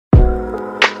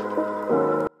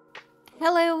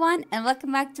everyone and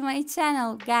welcome back to my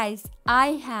channel. Guys,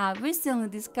 I have recently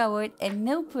discovered a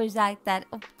new project that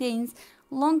obtains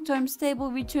long-term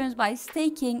stable returns by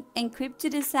staking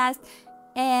encrypted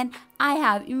and I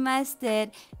have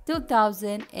invested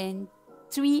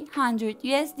 2,300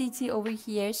 USDT over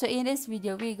here. So in this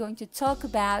video we're going to talk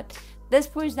about this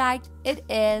project. It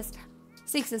is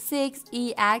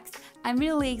 66Ex. I'm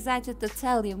really excited to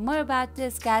tell you more about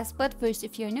this, guys, but first,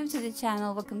 if you're new to the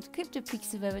channel, welcome to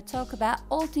cryptopixiee, where we talk about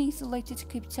all things related to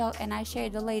crypto and I share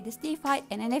the latest DeFi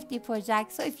and NFT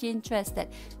projects. So if you're interested,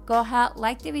 go ahead,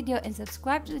 like the video and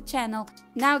subscribe to the channel.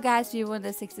 Now guys, we want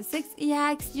the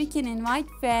 66Ex. You can invite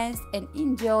friends and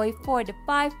enjoy for the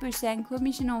 5%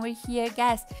 commission over here,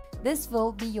 guys. This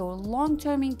will be your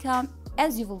long-term income,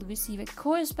 as you will receive a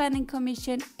corresponding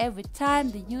commission every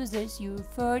time the users you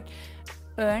referred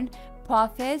earn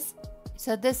profits.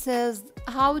 So this is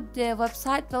how the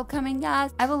website will come in,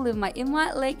 guys. I will leave my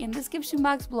invite link in the description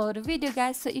box below the video,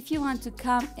 guys. So if you want to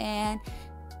come and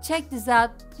check this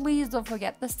out, please don't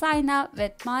forget to sign up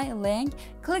with my link.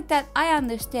 Click that I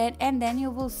understand and then you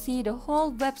will see the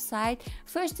whole website.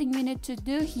 First thing you need to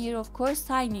do here, of course,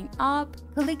 signing up.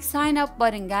 Click sign up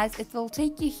button, guys. It will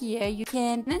take you here. You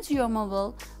can enter your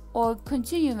mobile or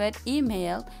continue with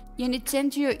email. You need to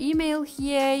enter your email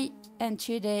here,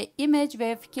 enter the image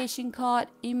verification code,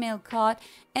 email code,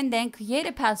 and then create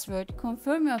a password,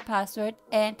 confirm your password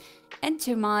and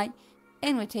enter my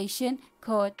invitation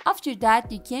code. After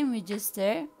that you can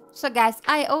register. So guys,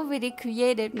 I already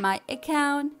created my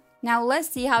account. Now let's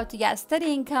see how to get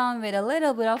steady income with a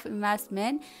little bit of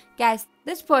investment. Guys,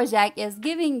 this project is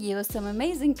giving you some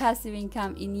amazing passive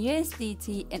income in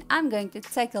USDT and I'm going to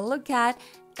take a look at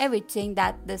everything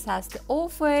that this has to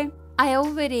offer. I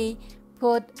already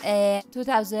put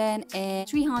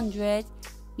 2,300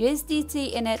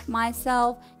 USDT in it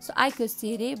myself, so I could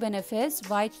see the benefits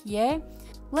right here.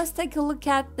 Let's take a look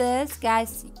at this,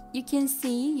 guys. You can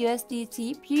see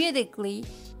USDT periodically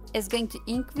is going to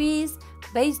increase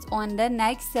based on the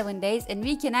next 7 days, and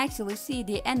we can actually see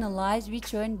the analyzed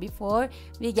return before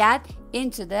we get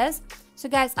into this. So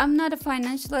guys, I'm not a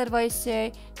financial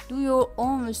advisor. Do your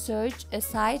own research.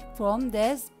 Aside from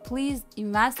this, please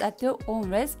invest at your own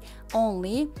risk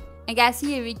only. And guys,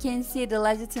 here we can see the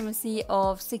legitimacy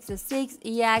of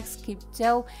 66Ex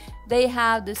crypto. They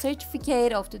have the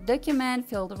certificate of the document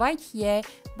filled right here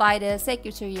by the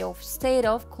Secretary of State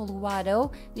of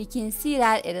Colorado. We can see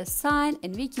that it is signed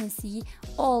and we can see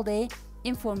all the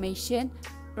information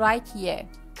right here.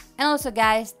 And also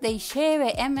guys, they share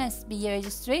a MSB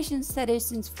registration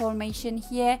status information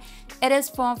here. It is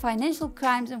from Financial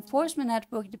Crimes Enforcement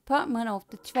Network, Department of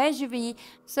the Treasury.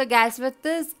 So guys, with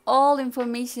this all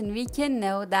information, we can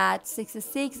know that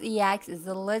 66Ex is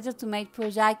a legitimate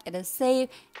project. It is safe,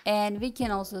 and we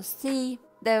can also see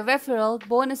the referral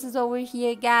bonuses over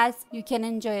here, guys. You can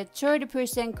enjoy a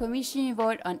 30% commission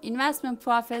reward on investment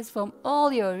profits from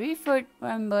all your referred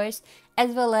members,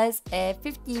 as well as a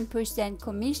 15%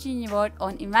 commission reward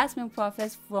on investment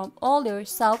profits from all your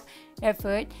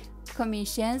self-referred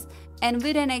commissions. And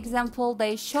with an example,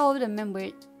 they show the member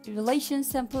relation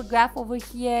sample graph over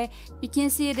here. You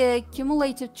can see the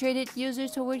cumulative traded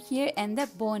users over here and the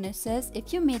bonuses.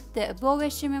 If you meet the above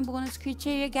achievement bonus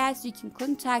criteria, guys, you can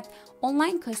contact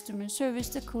online customer service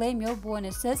to claim your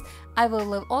bonuses. I will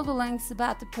leave all the links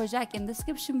about the project in the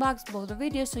description box below the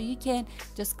video, so you can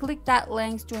just click that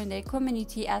link, join their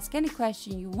community, ask any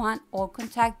question you want, or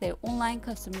contact their online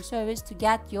customer service to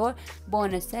get your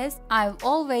bonuses. I've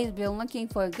always been looking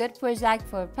for a good project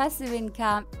for passive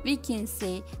income. We can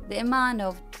see the amount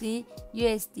of the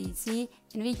USDT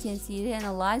and we can see the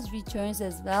analyzed returns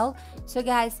as well. So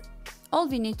guys, all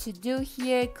we need to do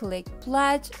here, click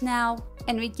pledge now,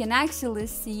 and we can actually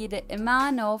see the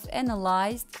amount of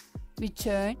analyzed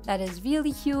return. That is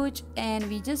really huge, and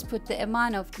we just put the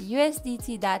amount of the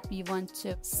USDT that we want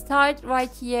to start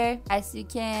right here. As you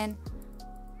can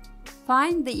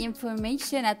find the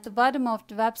information at the bottom of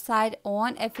the website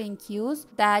on FAQs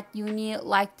that you need,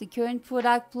 like the current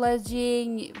product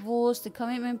pledging rules, the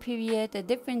commitment period, the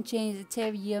different chains,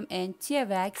 Ethereum and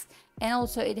TRX, and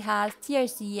also it has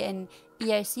TRC and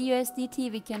ERC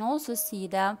USDT. We can also see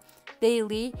the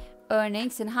daily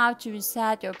earnings and how to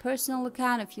reset your personal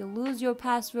account if you lose your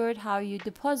password, how you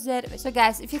deposit. So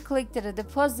guys, if you click to the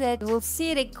deposit, you will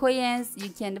see the coins you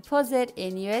can deposit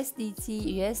in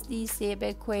USDT, USDC,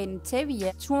 Bitcoin,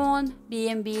 Ethereum, Tron,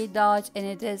 BNB, Doge, and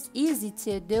it is easy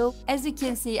to do. As you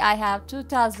can see, I have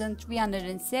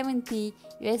 2,370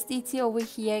 USDT over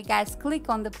here. Guys, click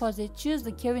on deposit, choose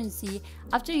the currency.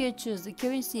 After you choose the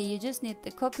currency, you just need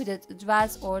to copy the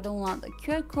address or download the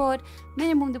QR code.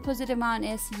 Minimum deposit amount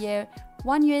is here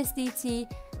 1 USDT.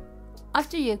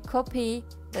 After you copy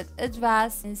that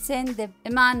address and send the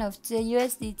amount of the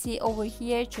USDT over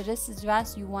here to this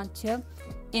address you want to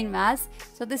invest.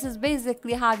 So this is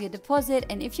basically how you deposit,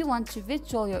 and if you want to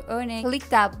withdraw your earning, click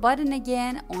that button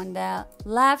again on the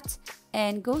left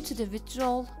and go to the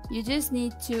withdrawal. You just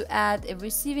need to add a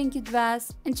receiving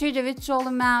address, enter the withdrawal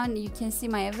amount. You can see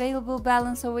my available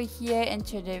balance over here,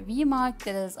 enter the V mark,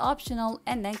 that is optional,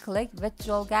 and then click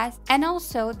withdrawal, guys. And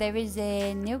also there is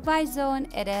a new buy zone.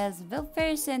 It is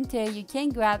welfare center. You can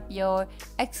grab your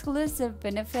exclusive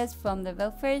benefits from the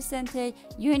welfare center.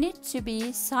 You need to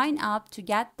be signed up to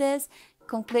get this,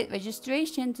 complete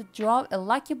registration to draw a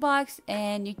lucky box,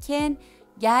 and you can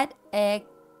get a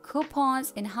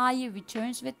coupons and higher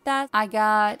returns with that. I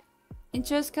got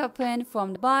interest coupon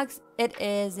from the box. It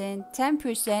is in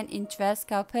 10% interest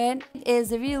coupon. It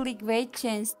is a really great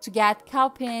chance to get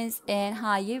coupons and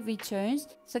higher returns.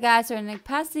 So guys, earning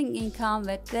passive income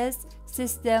with this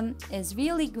system is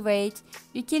really great.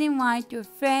 You can invite your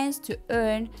friends to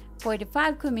earn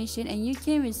 45 commission, and you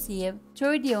can receive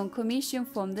 30 on commission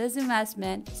from this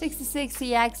investment.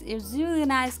 66Ex is really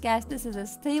nice, guys. This is a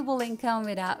stable income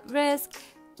without risk.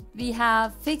 We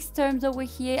have fixed terms over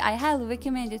here. I highly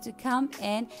recommend you to come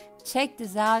and check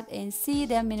this out and see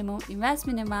the minimum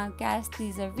investment amount, guys.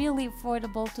 These are really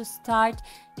affordable to start.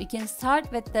 You can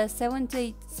start with the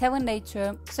 7-day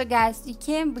term. So guys, you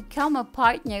can become a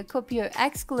partner, copy your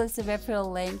exclusive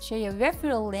referral link, share your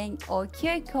referral link or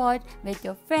QR code with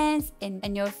your friends,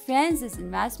 and your friends'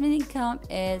 investment income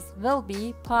will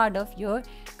be part of your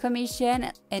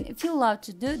commission. And if you love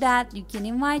to do that, you can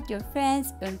invite your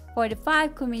friends, earn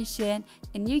 45 commission,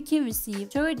 and you can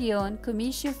receive 30 on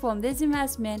commission from this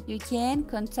investment. You can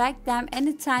contact them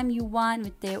anytime you want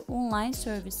with their online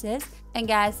services. And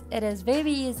guys, it is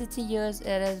very easy to use,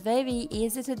 it is very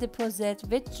easy to deposit,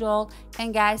 withdraw,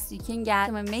 and guys, you can get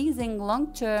some amazing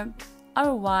long-term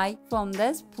ROI from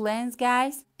this plans,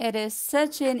 guys. It is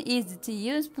such an easy to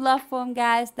use platform,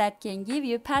 guys, that can give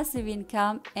you passive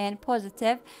income and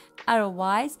positive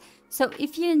ROIs. So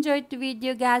if you enjoyed the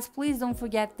video, guys, please don't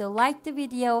forget to like the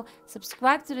video,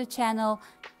 subscribe to the channel,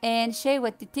 and share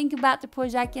what you think about the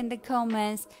project in the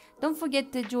comments. Don't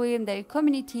forget to join their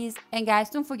communities, and guys,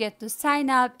 don't forget to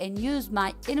sign up and use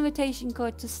my invitation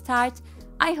code to start.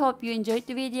 I hope you enjoyed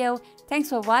the video. Thanks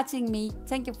for watching me.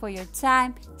 Thank you for your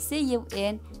time. See you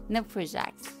in new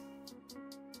projects.